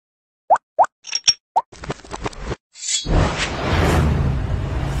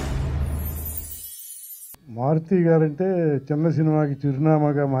Maruti guarantee చిన్న సినిమాకి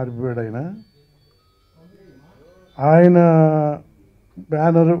చిరునామాగా మారిపోయాడు ఆయన. ఆయన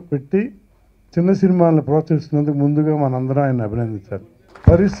బ్యానర్ పెట్టి చిన్న సినిమాలను ప్రోత్సహిస్తున్నందుకు ముందుగా మనందరం ఆయన అభినందించాలి.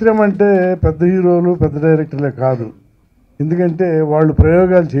 పరిశ్రమ అంటే పెద్ద హీరోలు పెద్ద డైరెక్టర్లే కాదు, ఎందుకంటే వాళ్ళు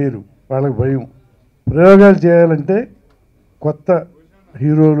ప్రయోగాలు చేయరు, వాళ్ళకి భయం. ప్రయోగాలు చేయాలంటే కొత్త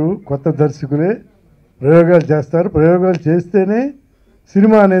హీరోలు కొత్త దర్శకులే ప్రయోగాలు చేస్తారు. ప్రయోగాలు చేస్తేనే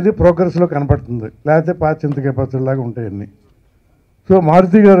సినిమా అనేది ప్రోగ్రెస్లో కనపడుతుంది, లేకపోతే పాచింతకాయ పచ్చడిలాగా ఉంటాయన్నీ. సో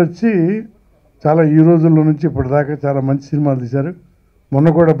మారుతి గారు వచ్చి చాలా ఈ రోజుల్లో నుంచి ఇప్పటిదాకా చాలా మంచి సినిమాలు తీశారు. మొన్న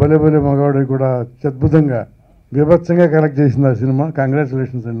కూడా భలే భలే మగవాడు కూడా అద్భుతంగా బీభత్సంగా కలెక్ట్ చేసింది ఆ సినిమా.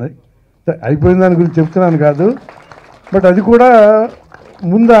 కంగ్రాచులేషన్స్ అండి. అయిపోయిన దాని గురించి చెప్తున్నాను కాదు, బట్ అది కూడా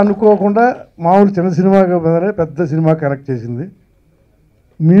ముందు అనుకోకుండా మామూలు చిన్న సినిమాగా బదులే పెద్ద సినిమా కలెక్ట్ చేసింది.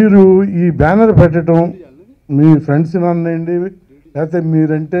 మీరు ఈ బ్యానర్ పెట్టడం మీ ఫ్రెండ్స్ అనండి, లేకపోతే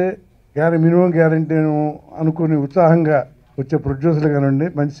మీరంటే మినిమం గ్యారంటీ అనుకుని ఉత్సాహంగా వచ్చే ప్రొడ్యూసర్లు కానివ్వండి,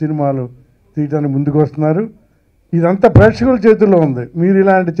 మంచి సినిమాలు తీయడానికి ముందుకు వస్తున్నారు. ఇదంతా ప్రేక్షకుల చేతుల్లో ఉంది. మీరు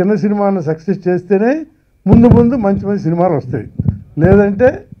ఇలాంటి చిన్న సినిమాలను సక్సెస్ చేస్తేనే ముందు ముందు మంచి మంచి సినిమాలు వస్తాయి. లేదంటే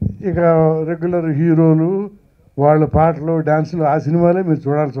ఇక రెగ్యులర్ హీరోలు వాళ్ళ పాటలు డ్యాన్సులు ఆ సినిమాలే మీరు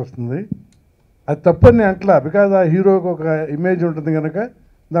చూడాల్సి వస్తుంది. అది తప్పని నేను అంటలా, బికాజ్ ఆ హీరోకి ఒక ఇమేజ్ ఉంటుంది కనుక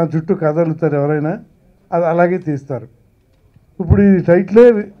దాని చుట్టూ కదలుతారు ఎవరైనా, అది అలాగే తీస్తారు. ఇప్పుడు ఈ టైటిలే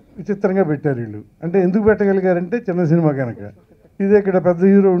విచిత్రంగా పెట్టారు వీళ్ళు. అంటే ఎందుకు పెట్టగలిగారంటే చిన్న సినిమా కనుక. ఇది ఇక్కడ పెద్ద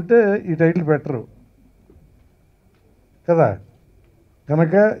హీరో ఉంటే ఈ టైటిల్ పెట్టరు కదా.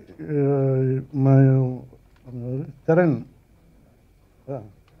 కనుక చరణ్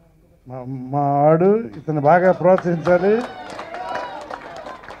మా వాడు ఇతను బాగా ప్రోత్సహించాలి.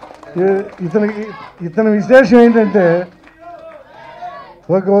 ఇతని విశేషం ఏంటంటే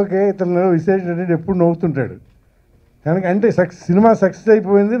ఓకే ఇతను విశేషం ఏంటంటే ఎప్పుడు నవ్వుతుంటాడు కనుక, అంటే సినిమా సక్సెస్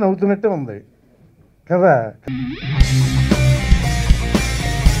అయిపోయింది నవ్వుతున్నట్టే ఉంది కదా.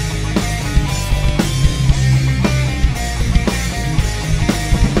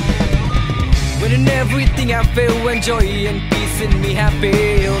 When in everything I feel when joy and peace in me have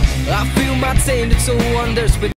failed, I feel my taint, it's so wonders.